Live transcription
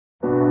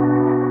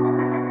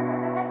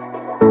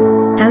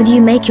How do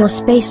you make your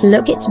space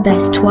look its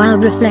best while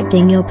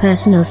reflecting your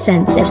personal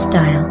sense of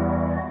style?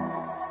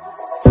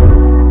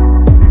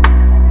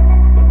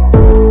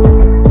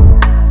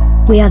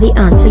 We are the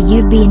answer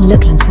you've been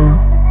looking for.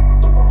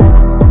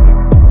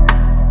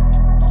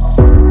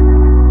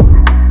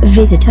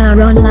 Visit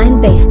our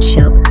online-based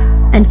shop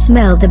and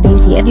smell the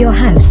beauty of your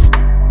house,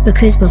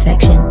 because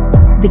perfection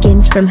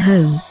begins from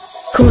home.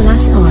 Call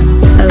us on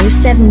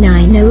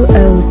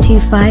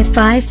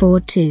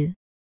 07900255542.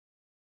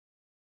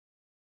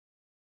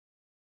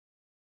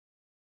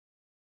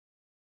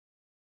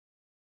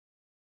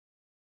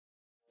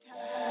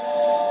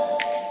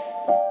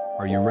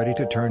 Are you ready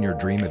to turn your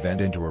dream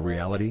event into a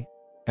reality?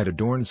 At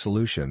Adorn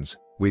Solutions,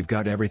 we've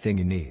got everything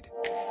you need.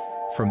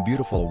 From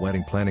beautiful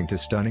wedding planning to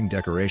stunning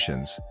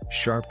decorations,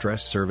 sharp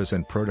dress service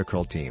and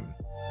protocol team.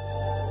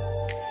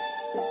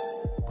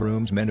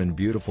 Groomsmen and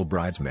beautiful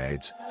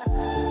bridesmaids.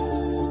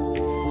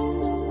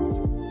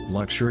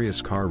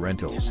 Luxurious car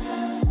rentals.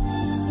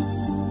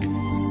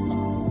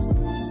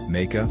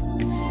 Makeup.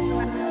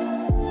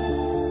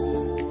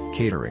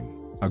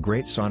 Catering, a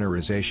great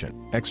sonorization,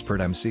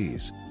 expert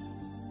MCs.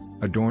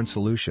 Adorn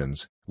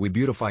Solutions, we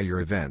beautify your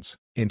events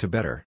into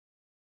better.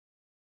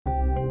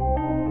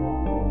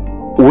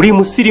 Uri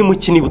musirimu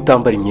ki niba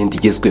utambara imyenda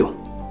igezweho,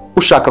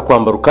 ushaka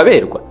kwambara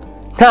ukaberwa,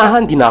 nta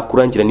handi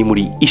nakurangira ni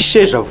muri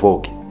Isheja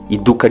Vogue,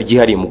 iduka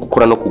ryihariye mu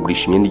gukora no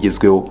kugurisha imyenda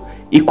igezweho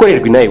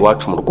ikorerwa inaha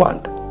iwacu mu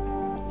Rwanda.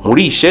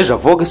 Muri Isheja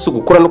Vogue si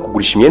gukora no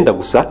kugurisha imyenda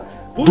gusa,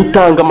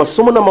 dutanga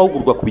amasomo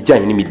n'amahugurwa ku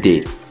bijyanye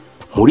n'imideli.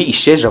 Muri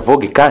Isheja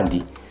Vogue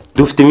kandi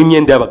dufitemo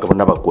imyenda y'abagabo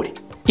n'abagore.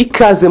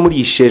 Ikaze muri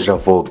Isheja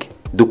Vogue,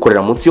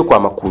 dukorera munsi yo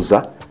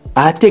kwamamaza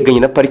ahateganye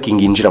na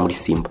parking yinjira muri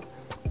Simba.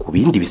 Ku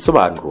bindi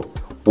bisobanuro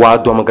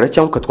watwandikira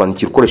cyangwa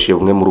ukatwandikira ukoresheje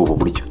bumwe muri ubu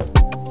buryo.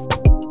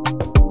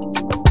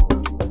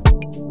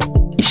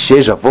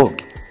 Isheja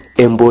Vogue,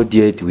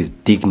 embodied with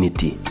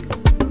dignity.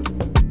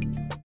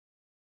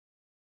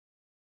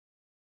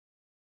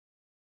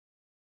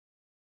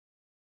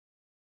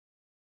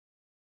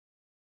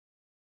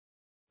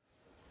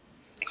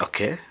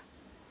 Okay.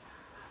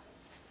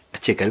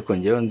 Akeka ariko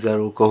ngewe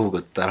nzari uko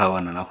ahubwo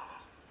tutarabana naho.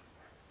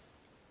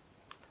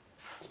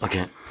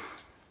 Okay.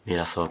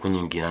 Birasaba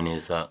kunyibwira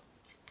neza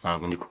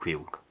ntabwo ndi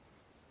kukwibuka.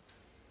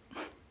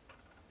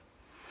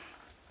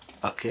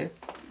 Okay.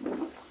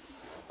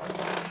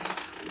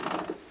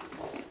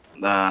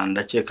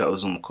 Ndakeka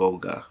uzi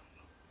umukobwa.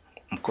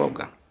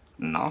 Umukobwa?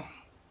 No.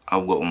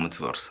 Ahubwo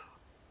umudivorce.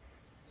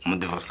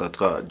 Umudivorce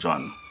witwa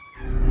John.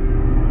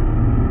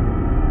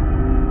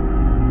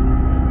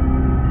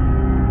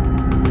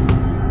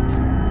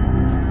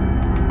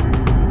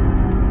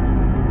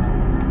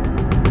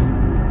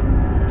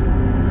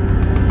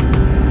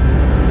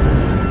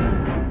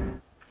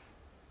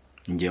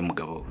 Ngiye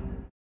mugabo.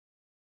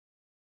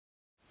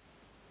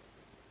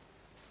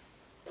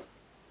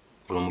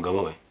 Uri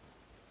umugabo we?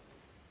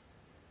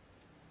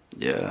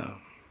 Yeah.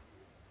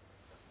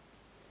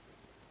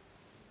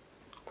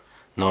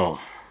 No.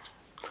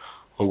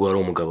 Ubwo ari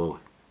umugabo we.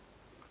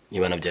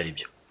 Niba nabyari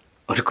ibyo.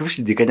 Uri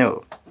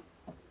kubishidikanyaho?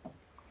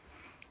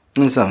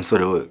 Nisa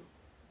musore we.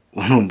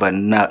 Urumva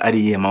na ari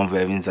iyihe mpamvu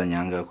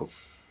yabinzanyanga ko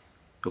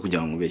yo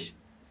kujya mu beshya.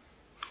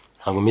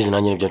 Ntabwo mbizi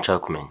nanjye nibyo nshaka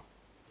kumenya.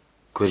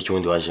 Kubera icyo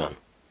wundi waje hano.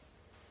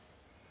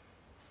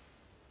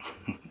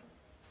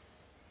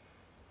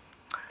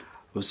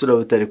 Ubusura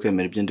butari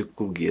kwemera ibyo ndi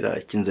kukubwira,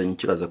 ikinzanye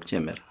cyuraza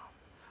kucyemera.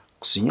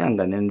 Gusa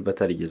unyangane niba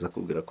atarigeze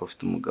akubwira ko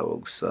afite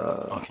umugabo gusa.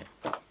 Okay.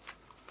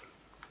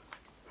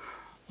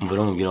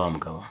 Umvira umubwira wa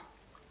mugabo.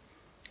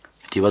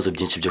 Mfite ibibazo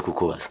byinshi byo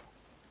kukubaza.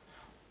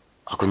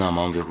 Ako nta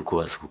mpamvu yo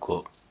kukubaza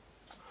kuko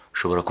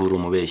ushobora kuba uri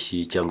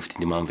umubeshyi cyangwa ufite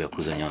indi mpamvu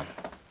yakuzanye hano.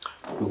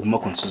 Uguma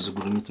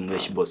kunsuzugura unyita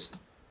umubeshyi boss.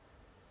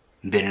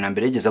 Mbere na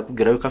mbere yigeze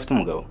akubwira ko afite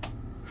umugabo.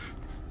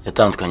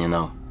 Yatandukanye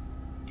nawe.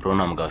 Rero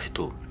nta mugabo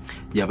afite ubu.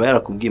 Yaba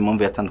yarakubwiye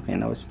impamvu yatandukanye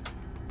nawe se?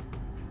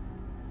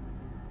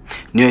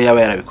 Niyo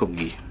yaba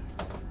yarabikubwiye.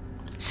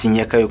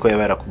 Sinyeka yuko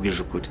yaba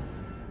yarakubwije ukuri.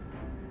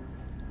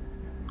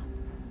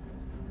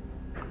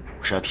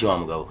 Ushaka iki wa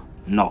mugabo?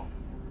 No.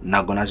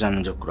 Nago naje hano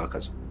nje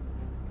kurakaza.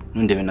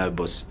 Nundebe nawe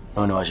boss.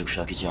 None waje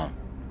gushaka iki hano?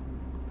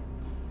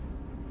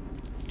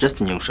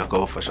 Just njye ushaka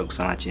kubafasha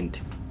gusa nta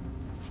kindi.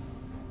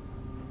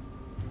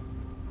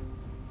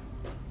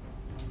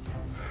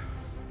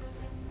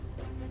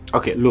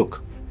 Okay,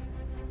 look.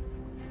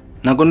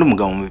 Nago ndi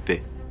umugabo mu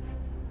bipe.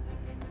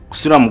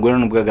 Gusura mugore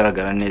nubwo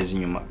agaragara neza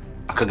inyuma,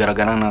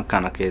 akagaragara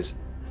n'akana keza.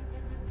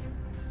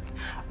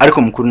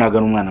 Ariko mukuru naga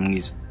n'umwana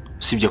mwiza,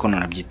 usibye ko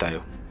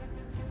nanabyitayeho.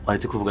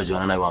 Waretse kuvuga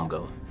Johanna nawe wa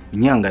mugabo.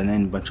 Inyangane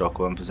nimba nshobora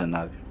kuba mvuze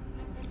nabi.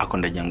 Ako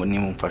ndagira ngo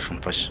niba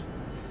umfasha.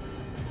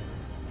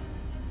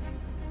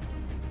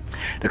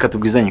 Reka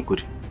tubwizanye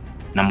kuri.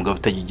 Na mugabo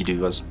utagigira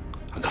ibibazo,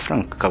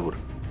 agafaranga kakabura.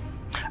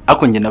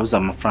 Ako nge nabuze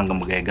amafaranga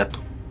mu gahe gato.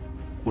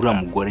 Uriya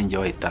mugore nge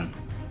wahitana.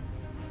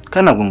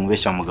 Kandi ntabwo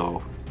nkubeshya umugabo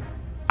we.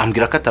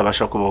 Ambwira ko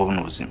atabasha kubaho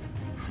n'ubuzima.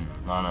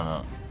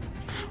 No.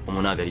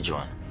 Umuntu ntabwo ari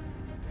Johanna.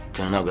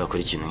 Johanna ntabwo yakora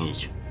ikintu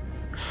nk'icyo.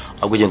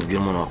 Ahubwo ugenda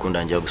ubwira umuntu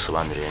wakunda ngiye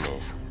gusobanurira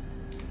neza.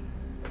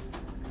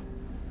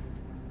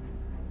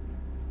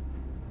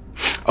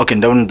 Okay,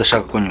 ndabona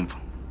udashaka kunyumva.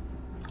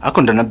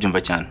 Ako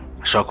ndanabyumva cyane.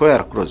 Ashaka kuba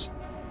yarakuroze.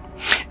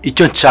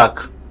 Icyo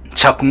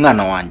nshaka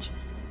umwana wanjye.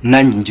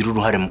 Nanjye ngira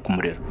uruhare mu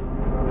kumurera.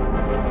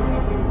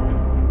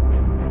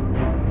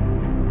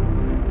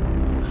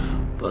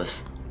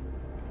 Boss,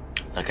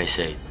 like I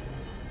said,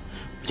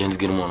 ugenda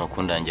ubwira umuntu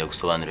wakundangiye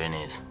gusobanurira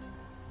neza.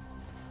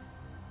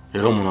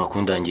 Rero umuntu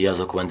wakundangiye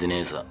yaza kuba nzi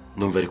neza,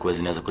 ndumva ari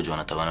kubazi neza ko John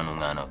atabana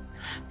n'umwana we.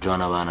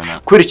 John abana na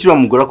Kweri kiri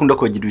bamugora akunda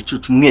kubagira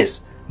ibicucu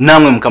mwese,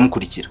 namwe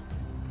mukamukurikira.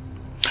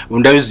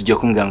 Ubundi abizi ugiye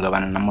kumbwira ngo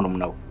abana na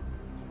murumuna we.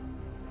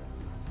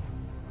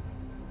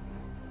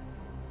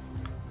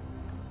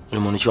 uri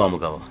muntu ki wa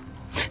mugabo?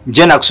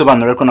 Njye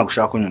nagusobanurira ariko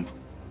nagushaka kunyumva.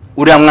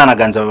 Uriya mwana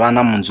ganza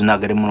babana mu nzu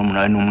ntago ari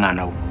murumuna we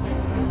n'umwana we.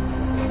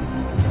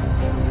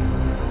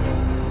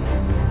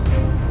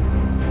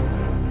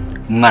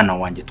 Umwana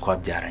wanjye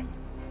twabyaranye.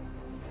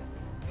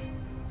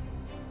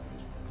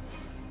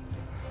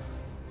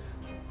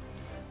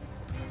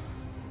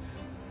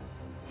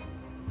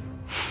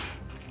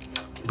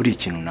 Buri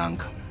ikintu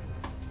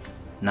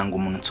nanga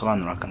umuntu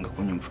nsobanura akanga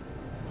kunyumva,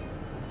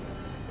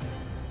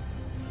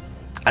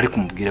 ariko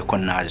umubwire ko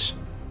naje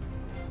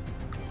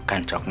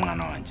kandi nshaka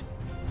umwana wanjye.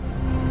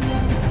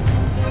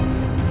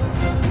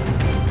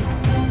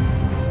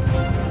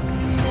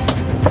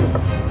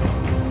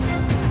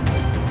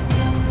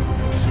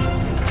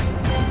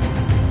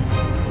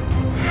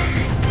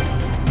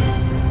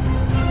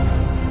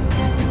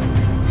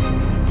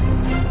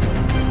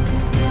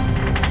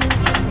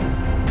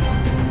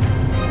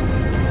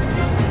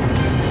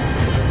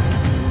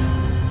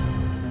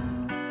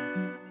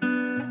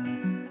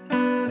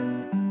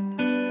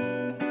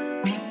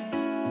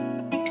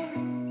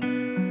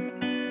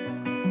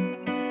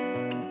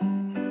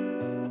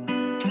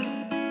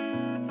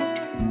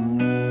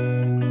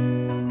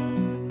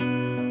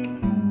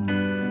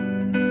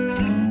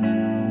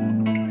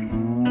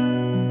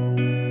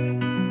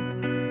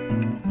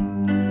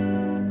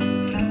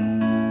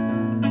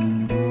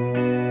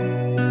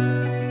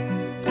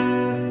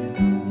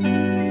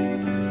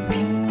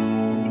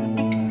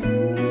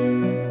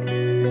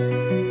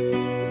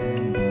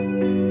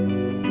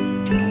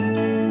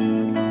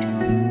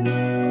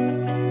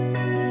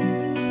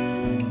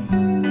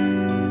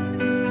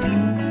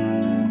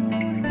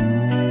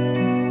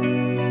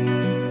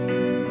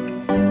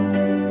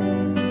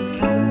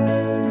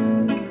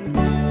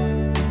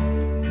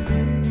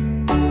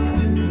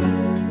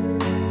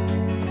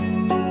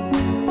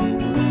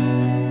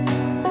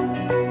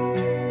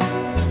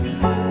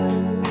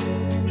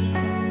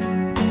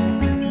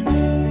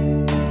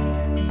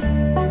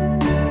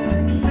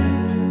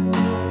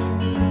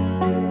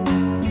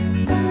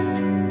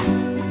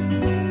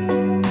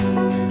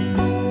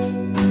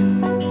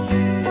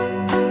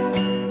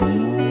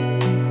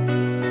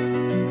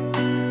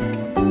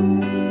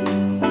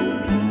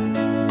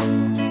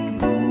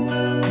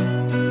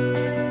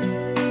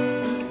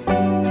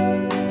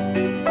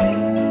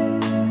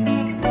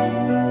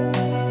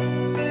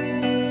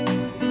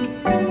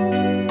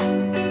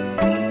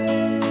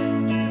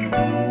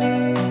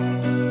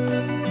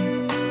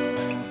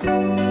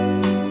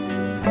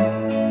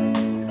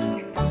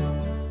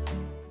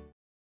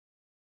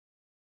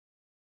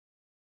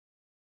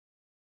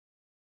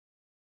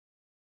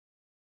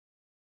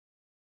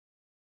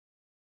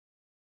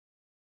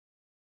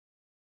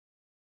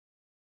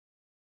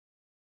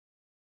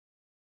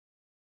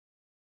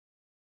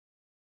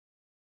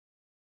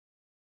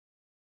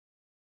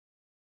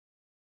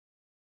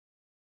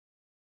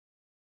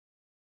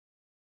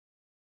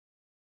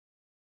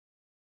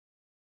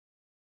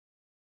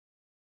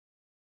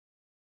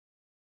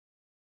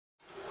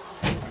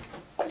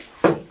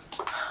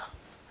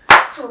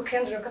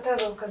 Kendra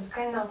kataza ku kazi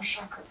kandi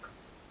namushakaga.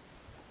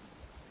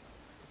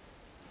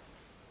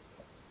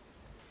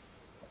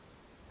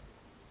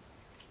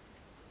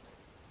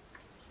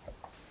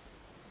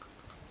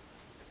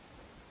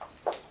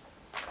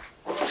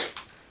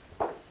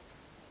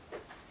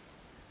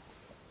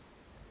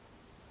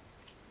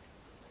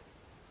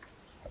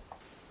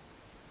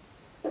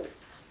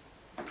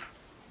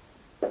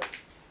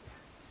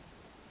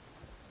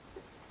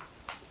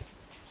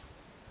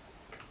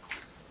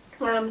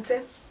 Mwaramutse.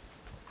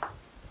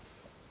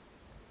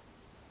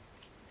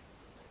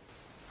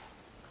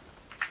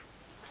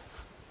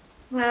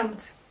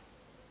 Mwaramutse.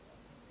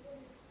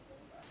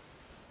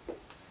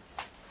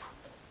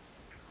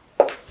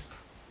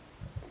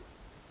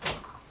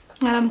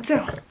 Mwaramutse.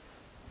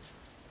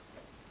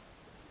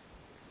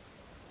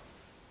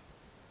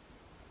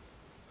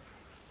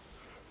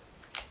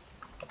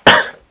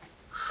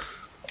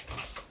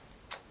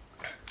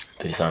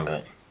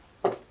 Turisanga.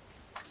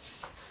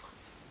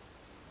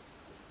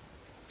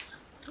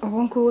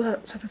 Ubu ngubu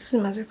saa tatu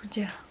zimaze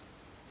kugera.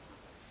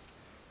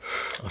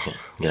 Okay,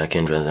 ngira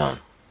Kendra zana.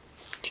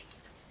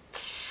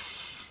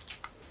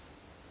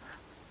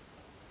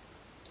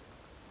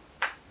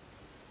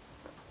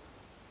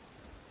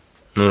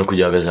 None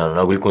kujyaga zana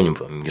ntabwo uri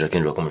kunyumva, ngira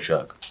Kendra ko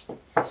mushaka.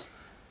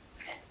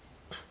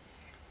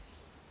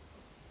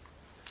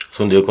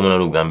 Sondiye ko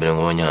mwana ubwa mbere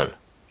ngo banyana.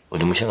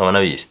 Uri mushaka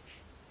banabizi.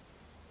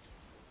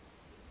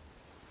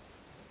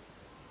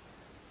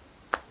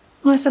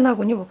 mwese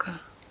ntabwo unyibuka.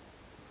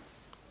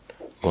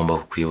 Ngomba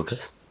kukwibuka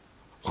se?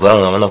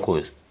 Ubara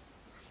nakuzi.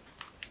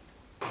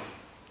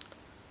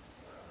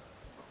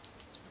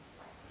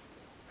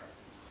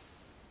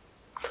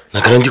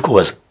 Nakana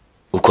ndikubaza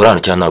ukora hano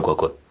cyangwa ntabwo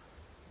wakora?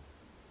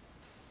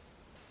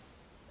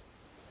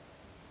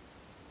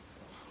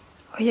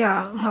 Oya,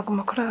 ntabwo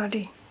makora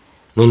hari.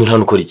 None uri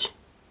hano ukora iki?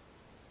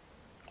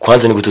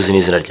 Kwanza ni gutuzi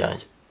n'izina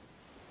ryanjye.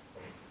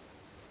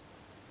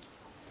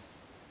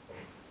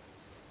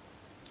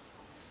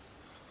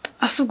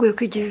 Asuguye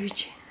kwigira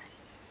biki?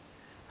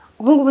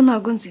 Ubu ngubu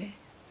ntabwo nzi.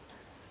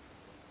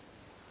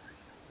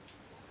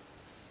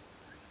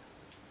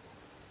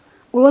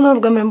 Ubona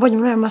ubwa mbere mbonye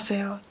muri aya maso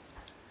yawe.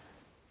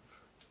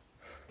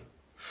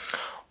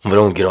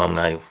 Umbura nkubwira wa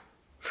mwari we.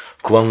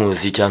 Kuba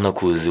nkuzi cyangwa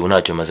ntakuzi ubu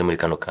ntacyo maze muri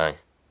kano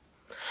kanya.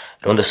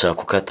 Rero ndashaka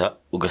kukata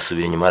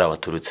ugasubira inyuma ari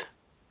abaturutse.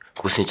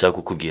 Kuko sinshaka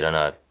kukubwira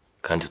nabi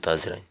kandi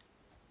utaziranye.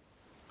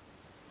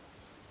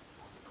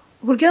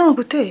 Uburyo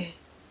nkuguteye?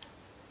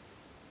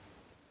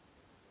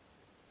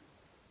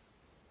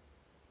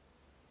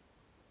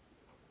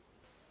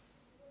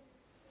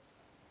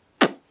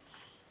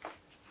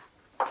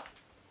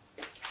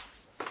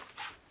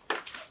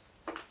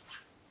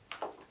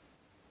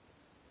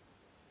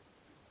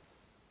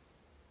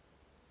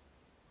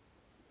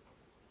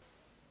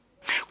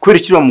 Kubera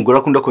iki uriya mugore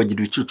akunda kubagira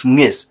ibicucu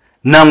mwese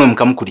namwe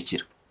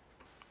mukamukurikira.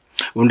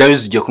 Ubu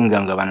ndabizi ugiye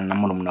kumbwira ngo abana na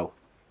murumuna we.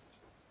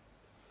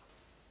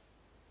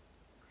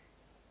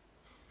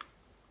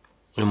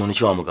 Uri muntu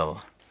ki wa mugabo?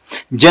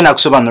 Njye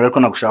nagusobanurira ariko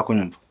nagushaka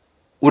kunyumva.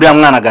 Uriya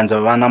mwana aganza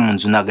babana mu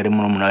nzu ntago ari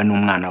murumuna we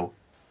n'umwana we.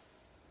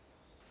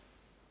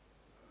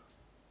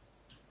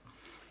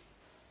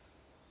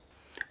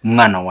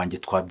 Umwana wanjye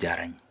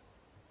twabyaranye.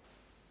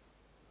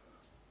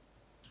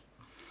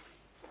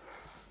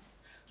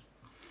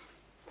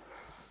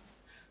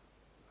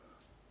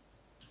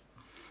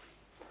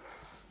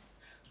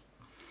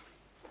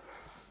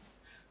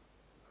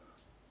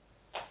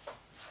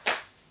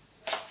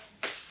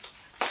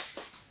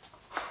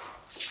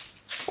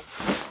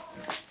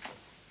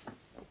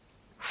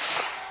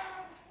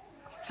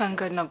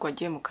 Fangari ntabwo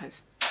wagiye mu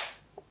kazi.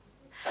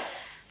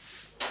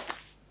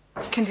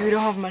 Kandi we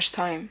don't have much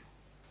time.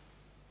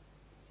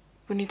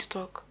 We need to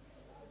talk.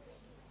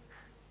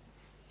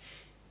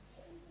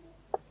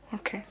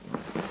 Okay.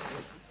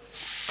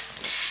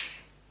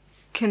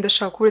 Kandi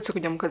ndashaka uretse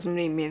kujya mu kazi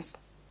muri iyi minsi.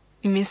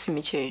 Iminsi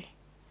mikeya.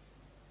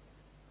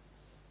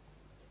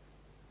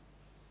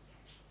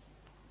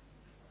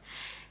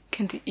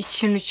 Kandi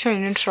ikintu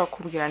cyonyine nshaka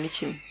kubwira ni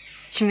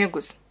kimwe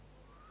gusa.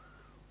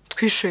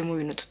 Twishoye mu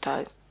bintu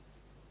tutazi.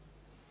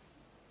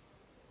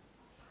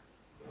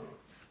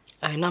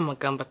 Aya ni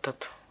amagambo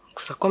atatu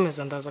gusa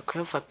komeza ndaza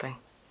kuyafatanya.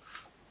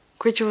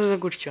 Ko icyo uvuze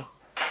gutyo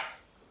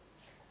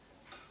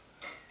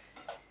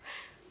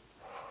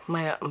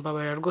Maya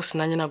mbabarira rwose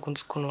nanjye ntabwo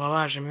nzi ukuntu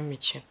wabajemo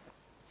imikino.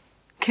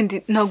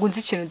 Kandi ntabwo nzi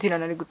ikintu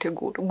Dylan ari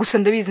gutegura. Gusa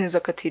ndabizi neza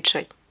ko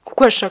aticaye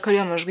kuko yashaka ari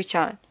amajwi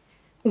cyane.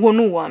 Uwo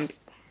ni uwambe.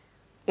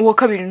 Uwa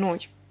kabiri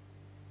n'uyu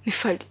ni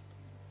Fali.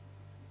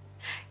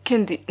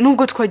 Kandi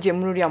nubwo twagiye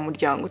muri uriya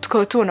muryango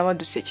tukaba tubona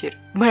badusekera.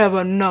 Bari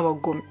abantu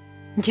n'abagome.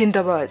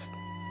 Ngenda bazi.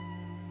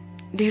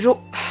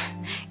 Rero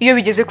iyo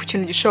bigeze ku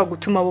kintu gishobora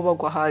gutuma abo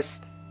bagwa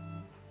hasi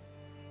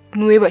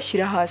nuwe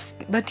bashyira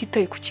hasi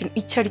batitaye ku kintu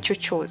icyo ari cyo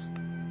cyose.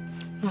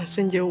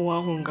 Nase ngewe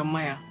wahunga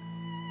Maya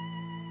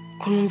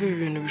ko numva ibi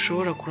bintu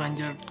bishobora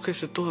kurangira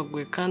twese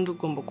tuhaguye kandi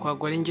ugomba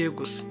kuhagwa ari ngewe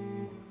gusa.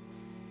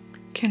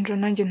 Kendra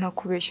nanjye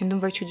ntakubeshye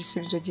ndumva icyo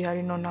gisubizo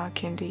gihari nonaha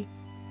Kendi.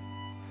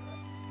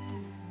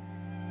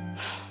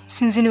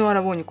 Sinzi niba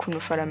warabonye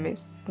ukuntu Fari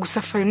ameze.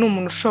 Gusa Fari ni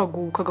umuntu ushobora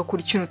guhubuka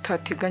agakora ikintu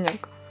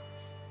utateganyaga.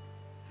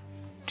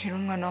 Rero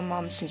umwana wa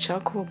mama sinshaka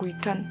ko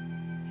guhitana.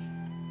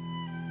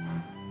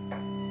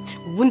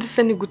 Ubundi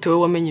se ni gute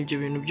wowe wamenye ibyo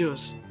bintu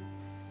byose?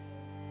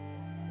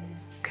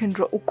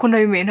 Kendra uko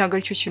nabimenye ntabwo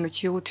ari cyo kintu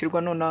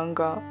cyihutirwa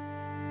nonanga.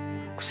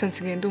 Gusa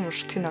nsigaye ndi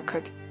umushuti na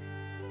Kari.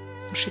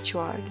 Mushiki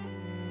wawe.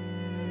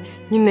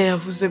 Nyine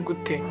yavuze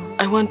gute?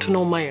 I want to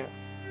know Maya.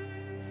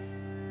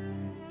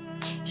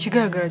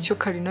 Ikigaragara cyo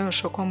Kari nawe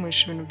ashobora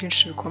kwamuhisha ibintu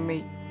byinshi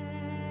bikomeye.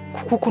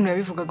 Kuko ukuntu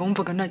yabivugaga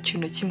wumvaga nta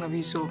kintu na kimwe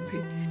abizope.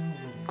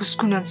 Gusa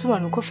ukuntu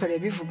yansobanura uko Fari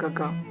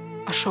yabivugaga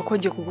ashobora kuba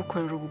agiye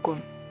kugukorera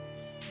ubugome.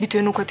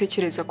 Bitewe n'uko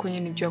atekereza ko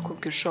nyine ibyo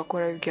yakubwira ushobora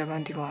kuba yarabibwiye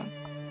abandi bantu.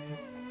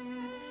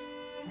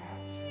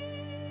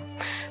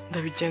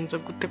 Ndabigenza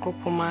gute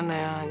koko mana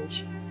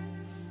yanjye?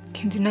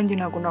 Kandi nanjye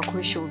ntabwo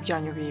nakubeshya ubu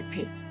byanyu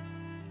bipe.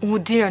 Ubu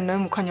Dylan nawe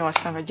mu kanya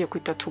wasanga agiye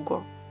kwita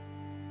tugwa.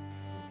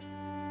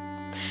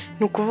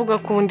 Ni ukuvuga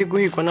ko undi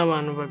guhigwa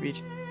n'abantu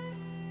babiri.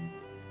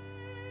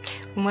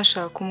 Umwe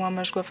ashaka kumuha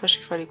amajwi afashe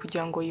Fari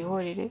kugira ngo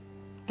yihorere,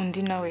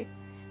 undi nawe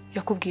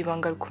yakubwiye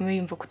ibanga rikomeye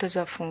yumva ko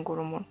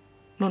utazafungura umuntu.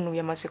 None ubu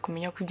yamaze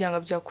kumenya ko ibyanga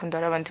byakunda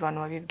ari abandi bantu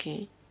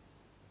babibwiye.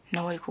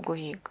 Nawe ari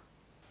kuguhiga.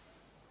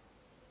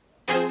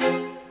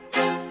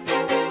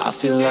 I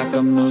feel like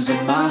I'm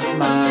losing my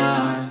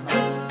mind.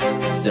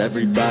 Is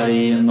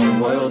everybody in the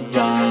world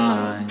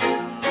blind?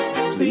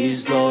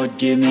 Please, Lord,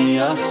 give me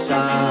a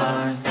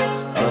sign,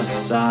 a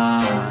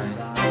sign.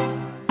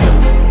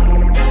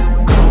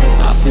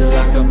 feel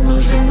like I'm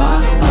losing my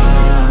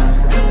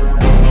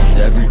mind. Is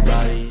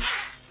everybody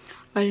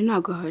ari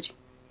ntago hari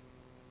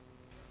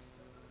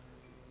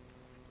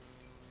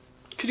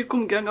turi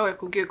kumbwira ngawe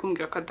yakubwiye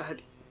kumbwira ko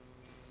adahari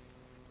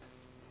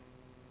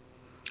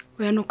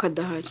oya nuko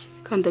adahari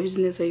kandi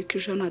abizi neza yuko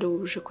ijana ari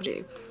ubuje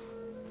kureba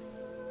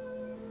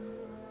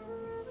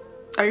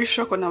Are you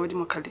sure ko nawe uri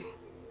mu kari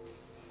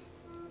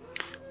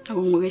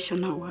ntabwo mwubeshya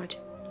ntawe uhari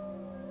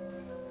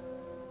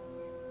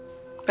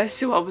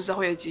basi wabuze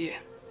aho yagiye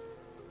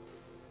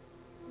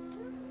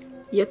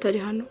iyo atari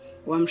hano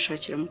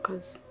wamushakira mu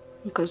kazi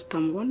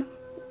utamubona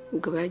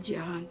ubwo aba yagiye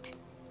ahandi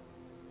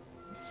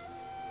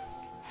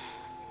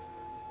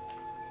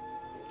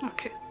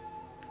Okay.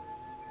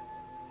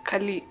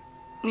 Kali,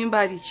 nimba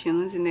hari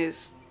ikintu nzi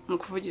neza ni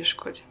ukuvugisha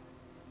ukuri.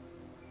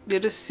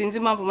 Rero sinzi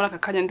impamvu muri aka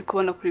kanya ndi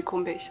kubona kuri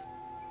kumbeshya.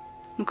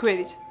 Ni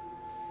kubera iki?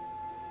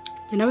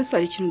 Njye nawe se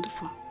hari ikintu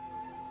dupfa.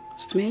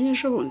 Situmenye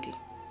ejo bundi.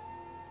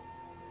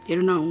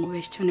 Rero nawe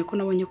nkubeshya cyane ko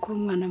nabonye ko uri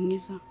umwana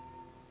mwiza.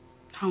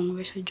 Ntawe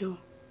nkubeshya Joe.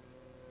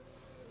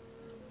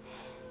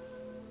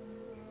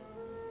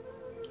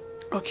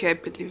 Okay, I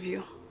believe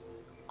you.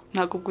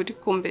 Ntabwo uri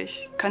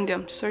kumbeshya kandi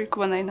I'm sorry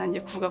kuba nari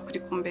ntangiye kuvuga kuri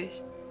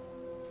kumbeshya.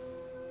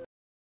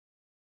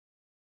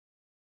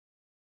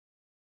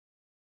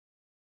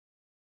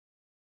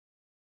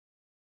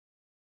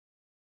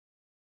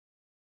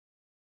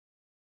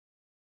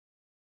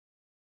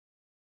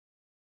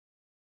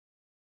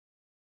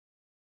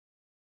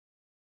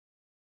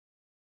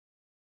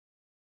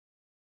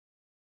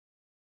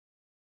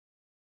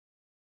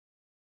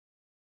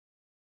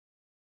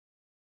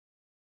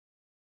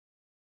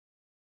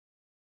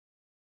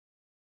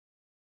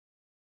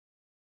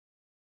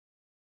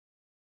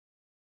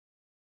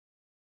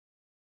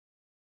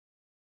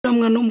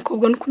 Mwana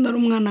w'umukobwa nuko nari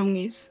umwana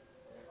mwiza.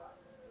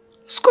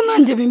 Siko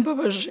nanjye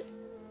bimbabaje.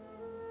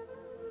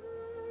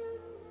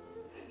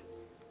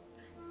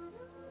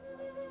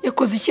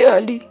 Yakoze iki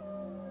ari?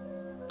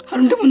 Hari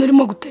undi muntu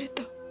urimo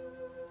gutereta.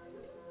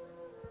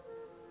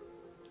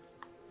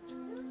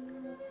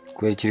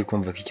 Kubera kiri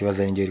kumva ko ikibazo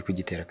ari njye uri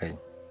kugitera kayi.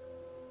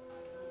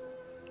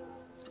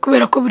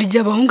 Kubera ko buri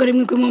gihe abahungu ari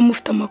mwebwe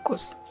mufite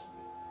amakosa.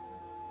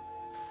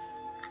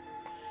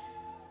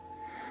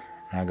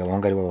 Ntabwo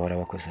abahungu ari bo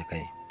bahora bakosa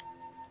kayi.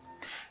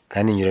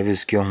 Kandi njye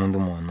urabizi ko iyo nkunda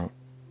umuntu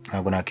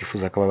ntabwo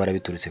nakifuza ko baba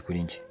barabiturutse kuri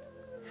njye.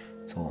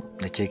 So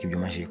ndakeka ibyo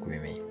maje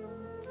kubimenya.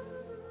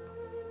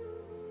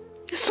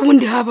 Ese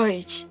ubundi habaye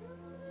iki?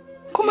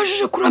 Ko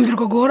majije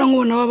kurambirwa guhora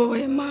nkubona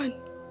bababaye mani.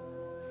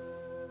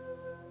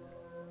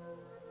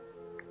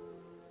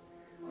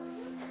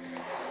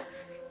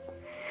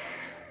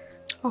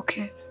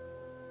 Okay.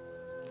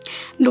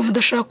 Ndumva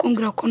udashaka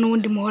kumbwira ko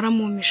n'ubundi muhora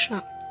mumisha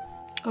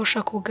aho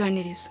ushaka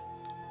kuganiriza.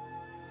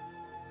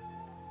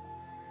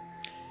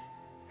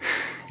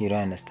 You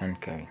don't understand,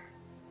 Kari.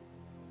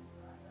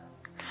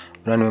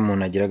 Uraniwe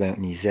umuntu agiraga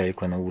nizera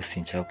ariko nawe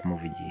ubusinshaka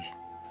kumuvugisha.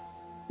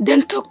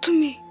 Then talk to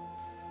me.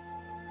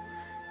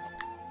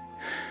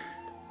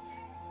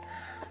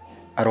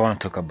 I don't want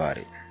to talk about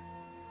it.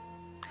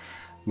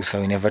 Gusa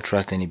we never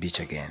trust any bitch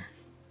again.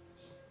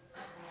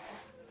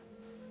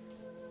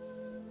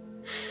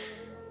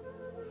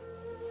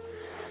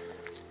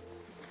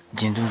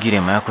 Genda umbwire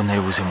Maya ko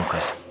ntari buze mu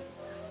kazi.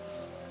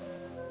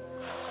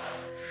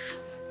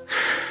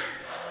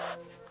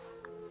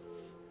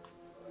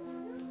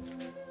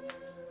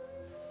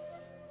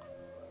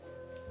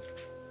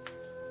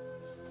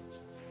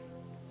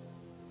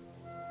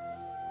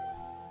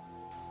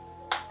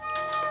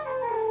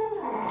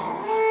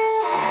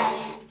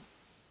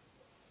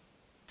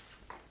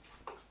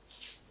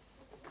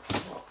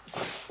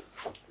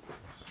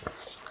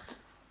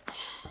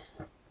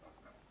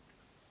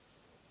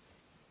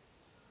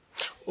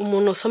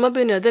 Umuntu Osama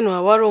bin Laden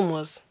waba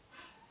waromuzi?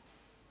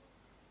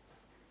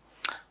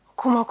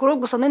 Ku makuru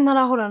gusa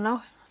ntarahura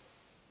nawe.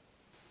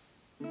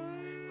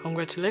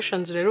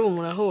 Congratulations rero ubu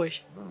murahuye.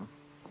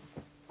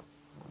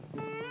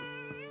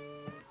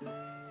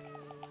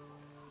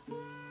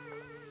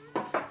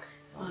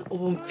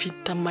 Ubu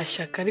mfite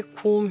amashyaka ari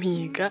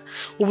kumpiga,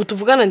 ubu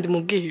tuvugana ndi mu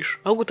bwihisho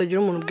aho gutagira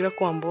umuntu ubwira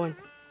ko wambonye.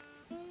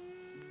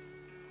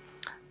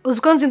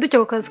 Uziko nzinduke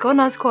ku kazi kaho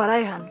ntazi ko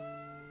waraye hano.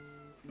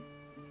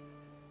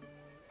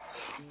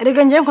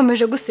 Erega njye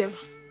nkomeje guseba.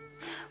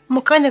 Mu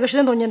kanya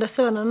gashize ndongera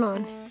ndaseba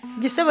nanone.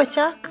 Igisebo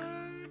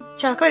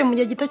cyaka bari mu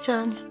gihe gito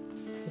cyane.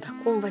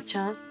 Ndakumva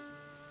cyane.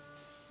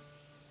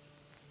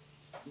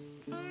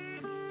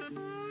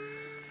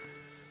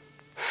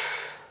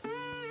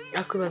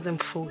 Akwibaza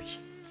mfuye.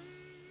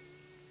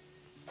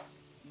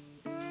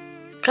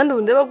 Kandi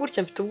ubu ndeba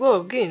gutya mfite ubwoba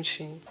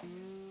bwinshi.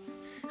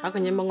 Ariko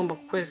nyemba ngomba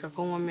kukwereka ko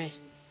nkomeye.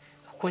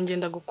 Kuko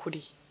ngenda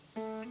gukuriye.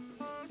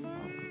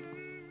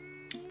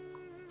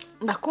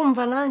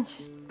 Ndakumva nanjye.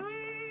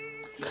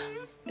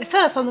 Ese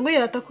arasanzwe ngo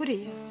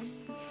yaratakuriye?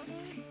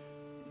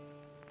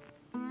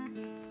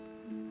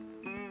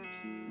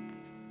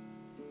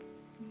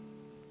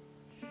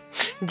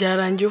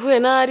 Byarangiye uhuye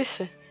na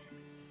Alice?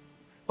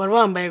 Wari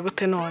wambaye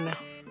gute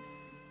noneho?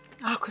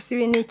 Ako si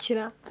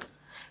binikira.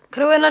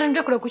 Kare we naje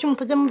nje kureka kuki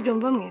mutajya mu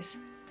byumva mwese.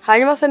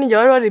 hanyuma se n'igihe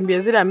wari warimbiye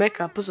ziriya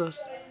make-up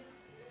zose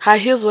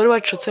hahize wari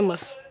wacutsemo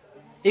se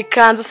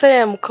ikanzu se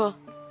yemuko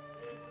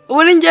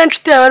ubu ni ngewe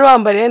nshuti yawe wari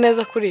wambariye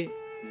neza kuri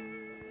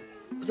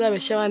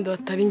uzabeshya abandi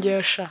batari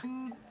ngewe sha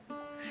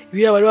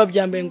ibiriya wari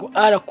wabyambaye ngo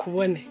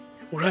arakubone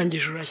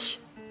urangije urashye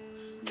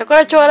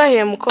cyakora cyo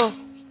warahiye muko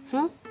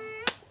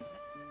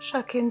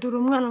shaka indura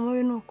umwana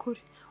mubi ni ukuri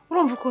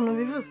urumva ukuntu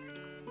bivuze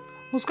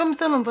uzwa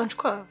mbese numva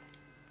nshwara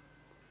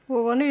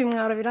ubona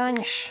ibimwaro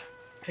biranyishe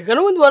reka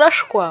n'ubundi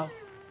warashwawe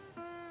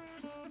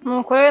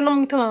nuko rero no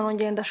mu gitondo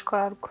ngenda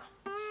ndashwarwa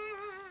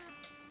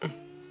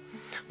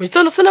mu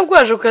gitondo se nabwo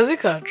waje ku kazi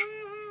kacu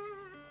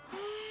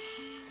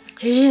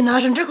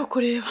naje nje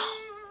kukureba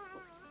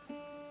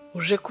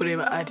uje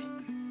kureba ari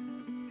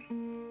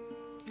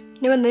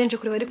niba nje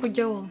kureba ariko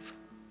ujya wumva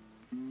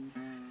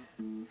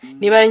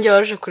niba ari njye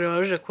waruje kureba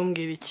waruje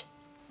kumbwira iki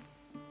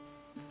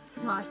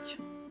ntacyo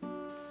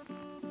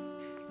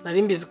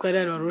nari mbizi ko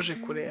ari waruje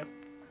kureba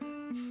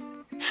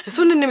ese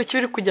undi niba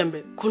ikibiri kujya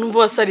mbere ko numva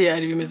wasariye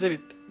ari bimeze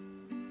bite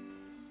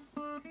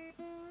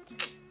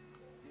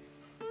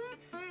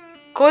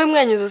ko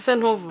wimwenyuze se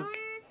ntuvuge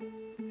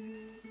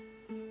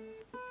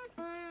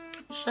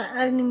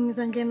ari ni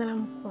mwiza njye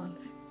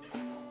naramukunze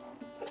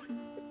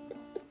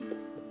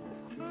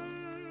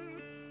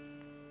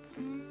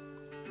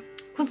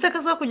kunseka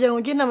zo kugira ngo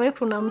ujye inama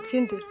y'ukuntu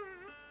namutsindira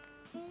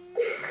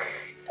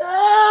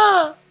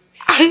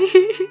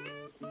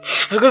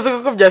akoze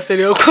koko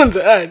byaseriye wakunze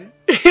ari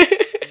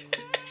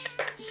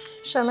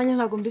nanjye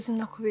ntabwo mbizi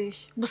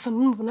nakubeshya gusa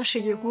mpamvu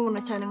nashigiye kumubona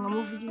cyane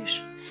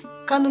nkamuvugisha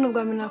kandi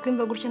n'ubwa mbere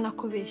nakwimva gutya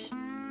nakubeshya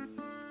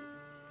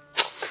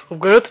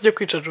ubwo rero tujye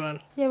kwica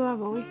Joana ye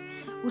baba we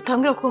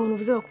utambwira ko umuntu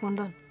uvuze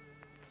bakundana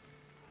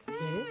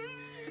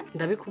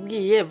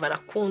ndabikubwiye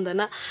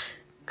barakundana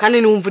kandi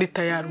niwumva uri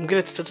tayari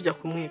umbwire tujya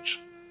kumwica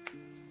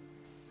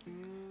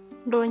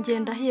ndongeye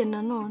ndahiye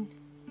nanone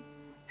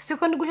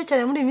siko ndi gushya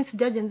cyane muri iyi minsi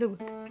byagenze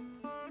gute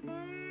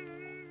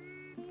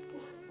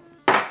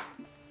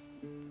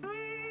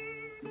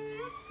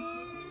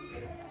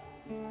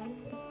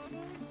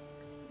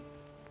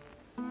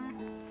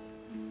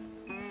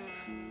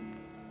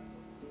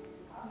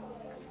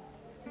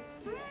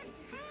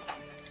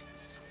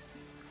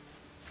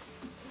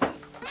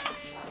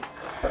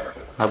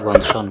ntabwo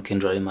wandusha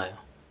ukinjira ari mayo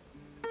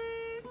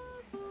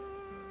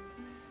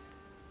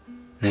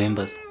niwe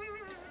mbaza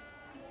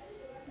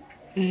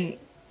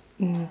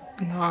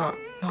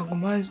ntabwo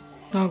mazi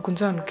ntabwo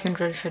nzana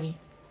ukinjira ari fari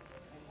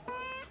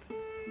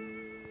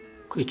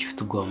kwica ufite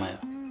ubwoba mayo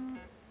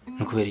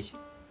ni ukubera iki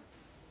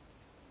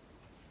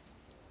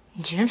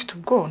njyewe mfite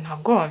ubwoba nta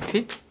bwoba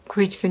mfite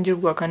kubera iki se ngira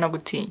ubwoba kandi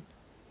nagutinya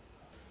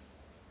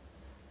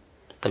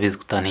ndabizi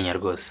ko utantinya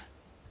rwose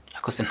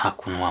ariko se nta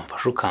kuntu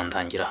wamfasha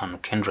ukandangira ahantu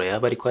Kendra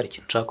yaba ariko hari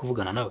ikintu nshaka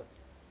kuvugana nawe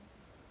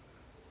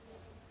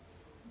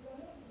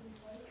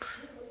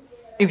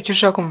ibyo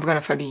ushaka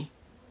kumvugana fari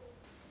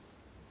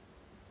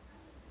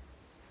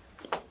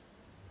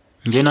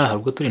njye nawe hari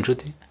ubwo turi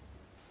inshuti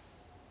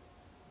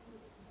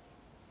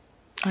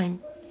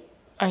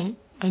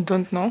I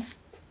don't know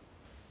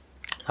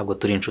ntabwo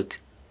turi inshuti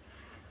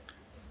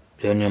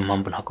rero niyo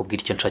mpamvu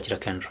ntakubwira icyo nshakira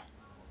Kendra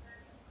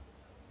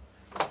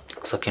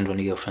gusa Kendra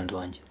ni girlfriend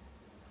wanjye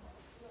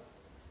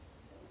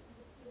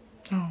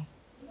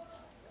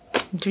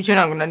ibyo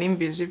ntabwo nari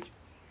mbizi ibyo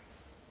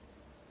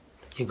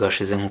yego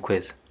hashize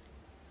nk'ukwezi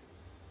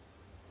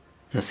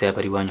nase yaba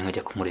ari iwanyu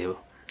nkajya kumureba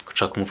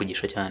gushaka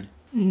kumuvugisha cyane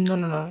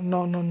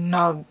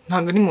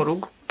ntabwo ari mu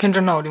rugo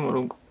Kendra nawe uri mu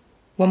rugo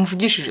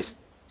wamuvugishije se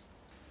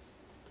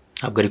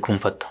ntabwo ari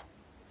kumfata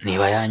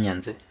niba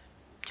yanyanze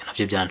ibyo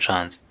nabyo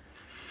byanshanze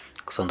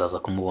gusa ndaza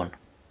kumubona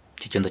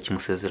icyo cyo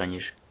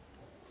ndakimusezeranyije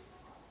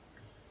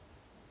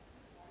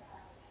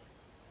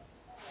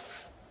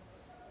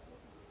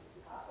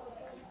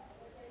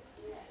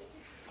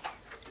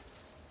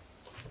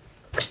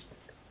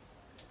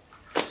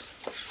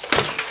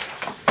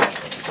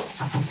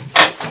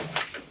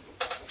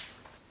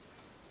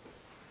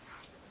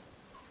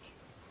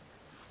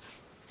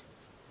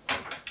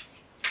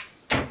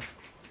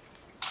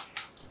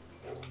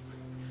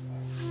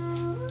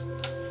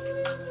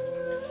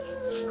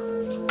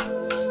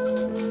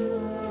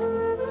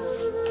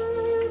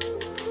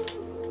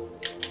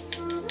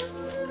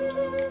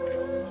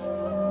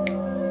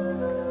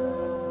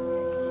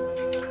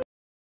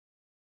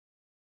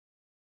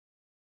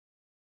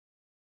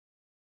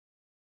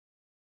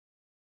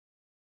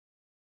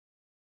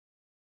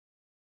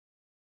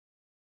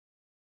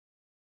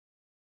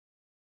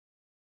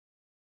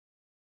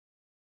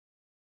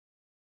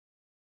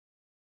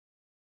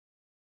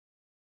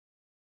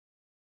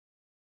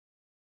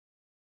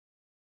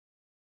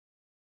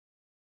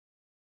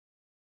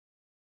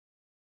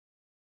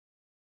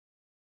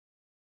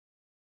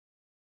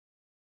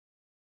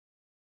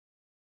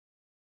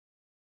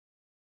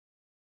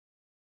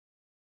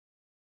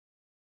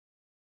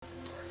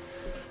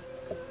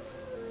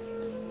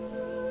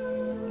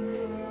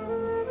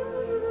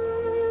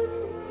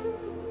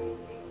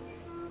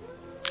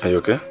Are you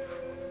okay?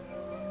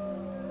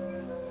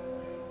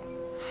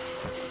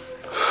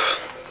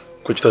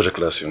 Kuki utaje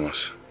class uyu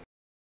munsi?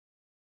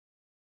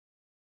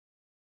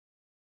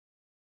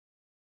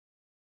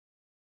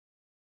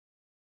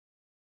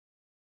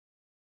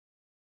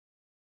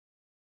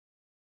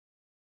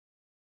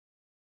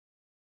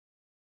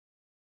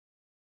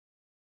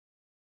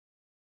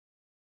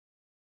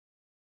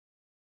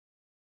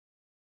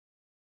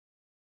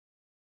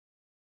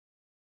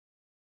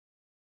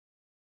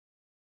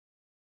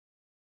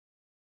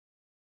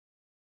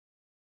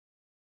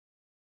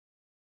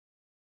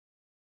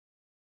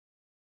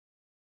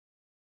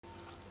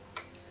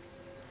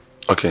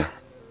 Okay.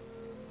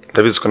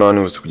 Ndabizi ko nawe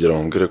nibutse kugira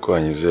ngo mbwire ko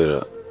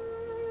wanyizera.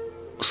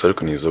 Gusa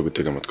ariko nizo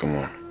gutega amatwi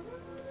umuntu.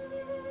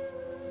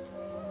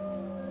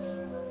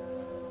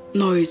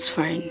 No, it's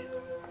fine.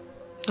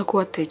 Nako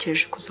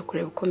watekereje kuza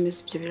kureba uko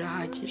meze ibyo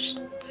birahagije.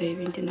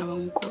 Ibindi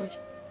nabamugoye.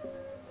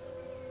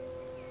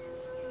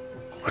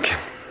 Okay.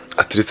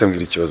 At least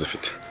ambwira ikibazo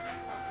ufite.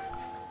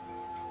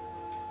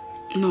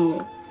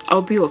 No,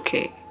 I'll be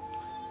okay.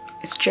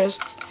 It's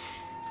just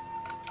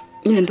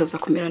nyine ndaza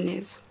kumera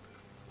neza.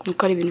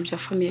 Nuko ari ibintu bya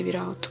famille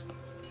biraho tu.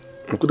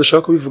 Nuko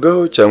udashaka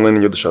kubivugaho cyangwa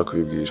n'inyo dushaka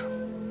kubibwira.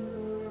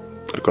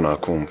 Ariko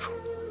nakumva.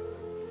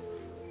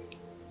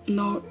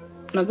 No,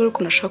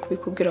 nagaruko nashaka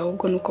kubikubwira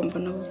ahubwo nuko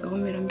mbona buzaho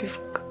mera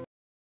mbivuga.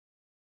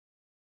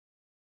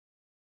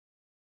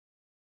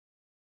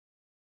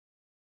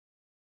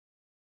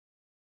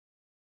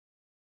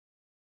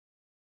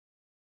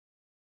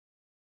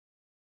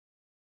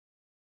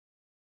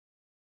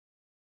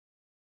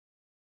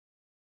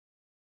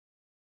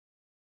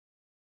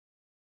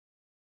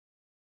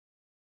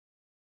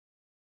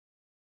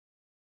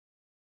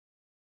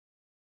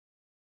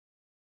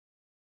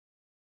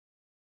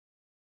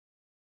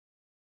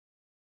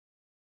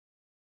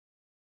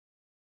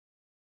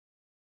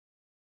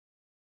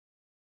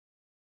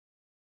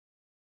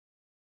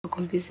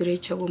 Ko mbizere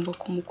icyo agomba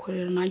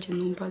kumukorera nanjye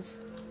numbaza.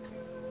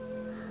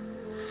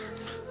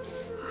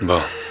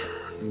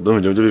 Ndumva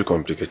ibyo biri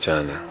komplike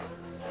cyane.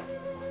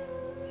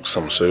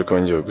 Gusa musore ko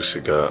ngiye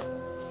gusiga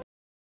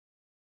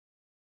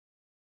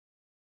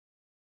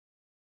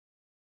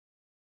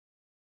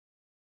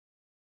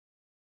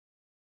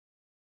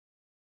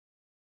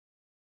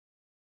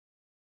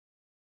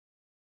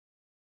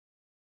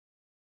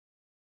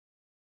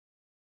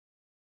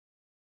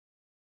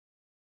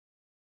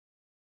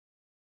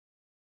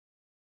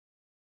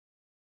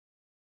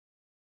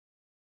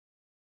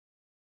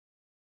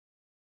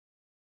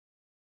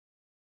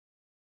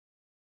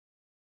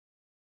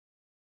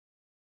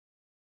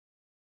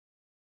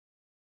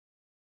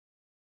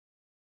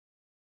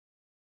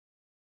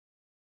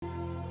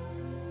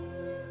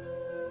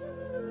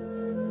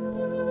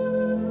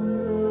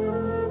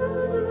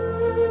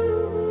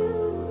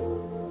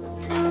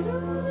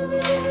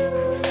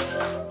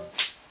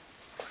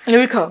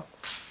Erika.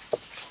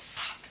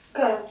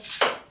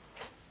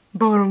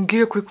 Mbabara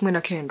umbwire kuri kumwe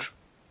na Kenjo.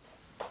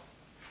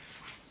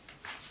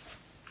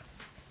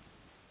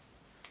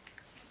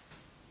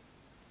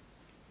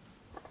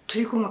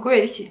 Turi kumwe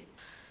kubera iki?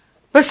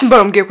 Basi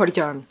mbara umbwiye ko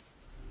aryamye.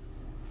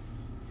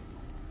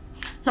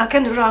 Nta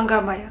Kenjo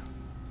urangamaya.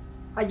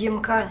 Agiye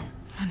mu kanya.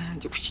 Mana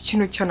yanjye kuki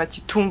kino cyana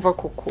kitumva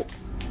koko.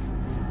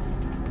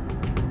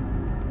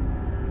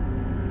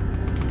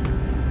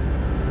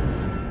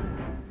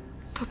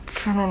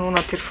 None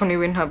na telefone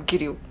iwe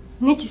ntabwiriwe.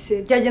 Niki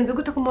se byagenze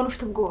gute ko umuntu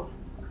ufite ubwoba?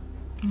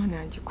 Mana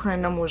yanjye ko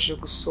nari namuje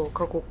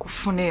gusohoka kuko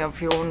fone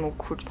yavuyeho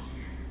n'ukuri.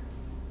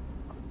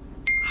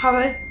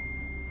 Habaye?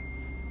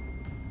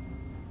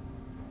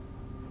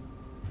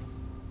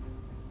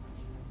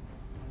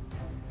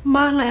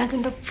 Mana yanjye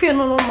ndapfuye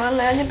none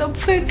mana yanjye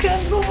ndapfuye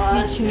Kenzo.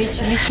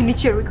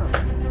 Niki Erika.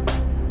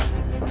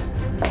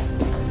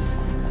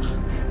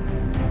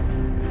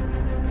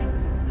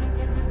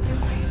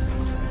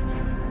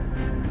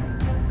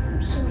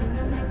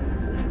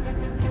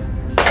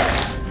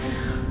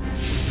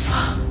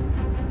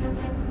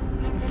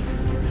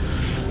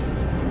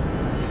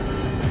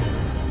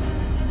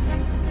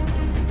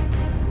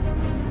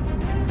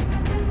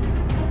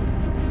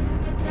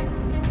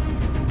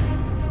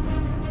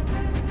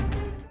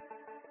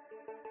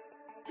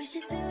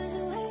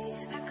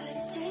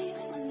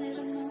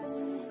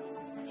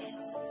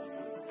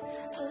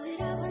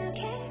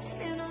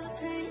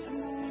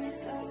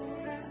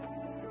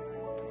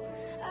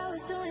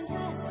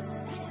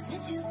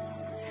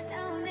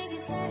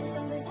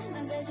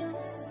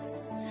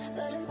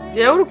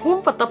 Jewe uri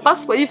kumfata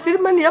passport, iyi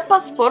filime ni ya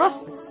passport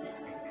se?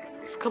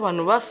 Sika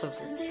abantu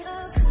basaze.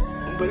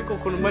 Mbari ko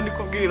kuntu mandi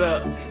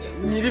kubwira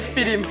nyiri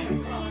filime.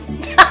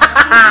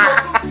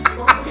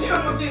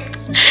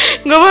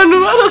 Ngo abantu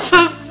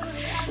barasaze.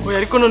 Oya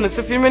ariko none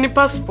se filime ni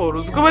passport,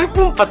 uziko bari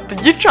kumfata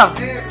gica.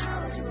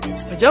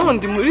 Ajyabo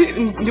ndi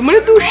muri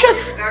douche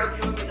se.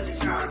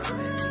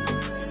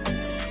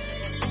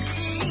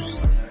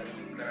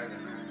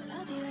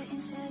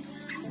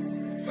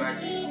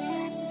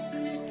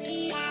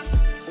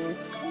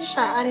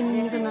 Sha ari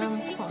mwiza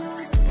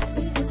naramukunze.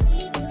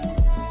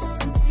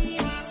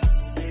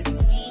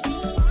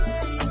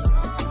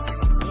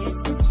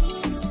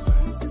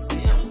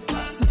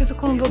 Ndetse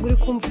ko numva uri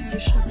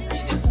kumvugisha.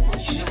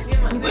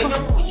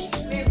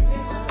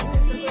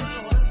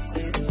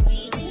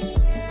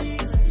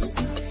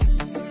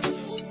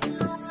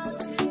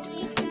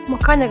 Mu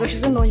kanya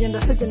gashize nongeye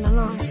ndasebye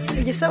nanone.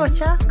 Igisebo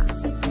cya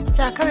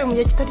kabiri mu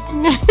gihe kitari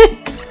kimwe.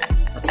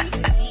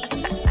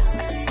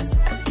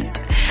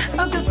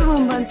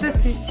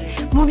 Mbanzeti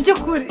mu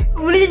byukuri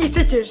muri iki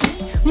gisekeje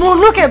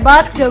muntu ke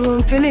basi kugira ngo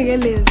mfeninge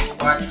neza.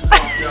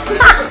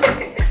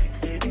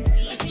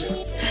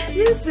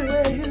 Yesu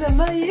yagize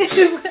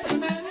amahirwe.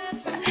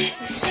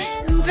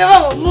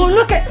 Mbeba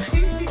muntu ke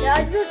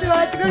yagize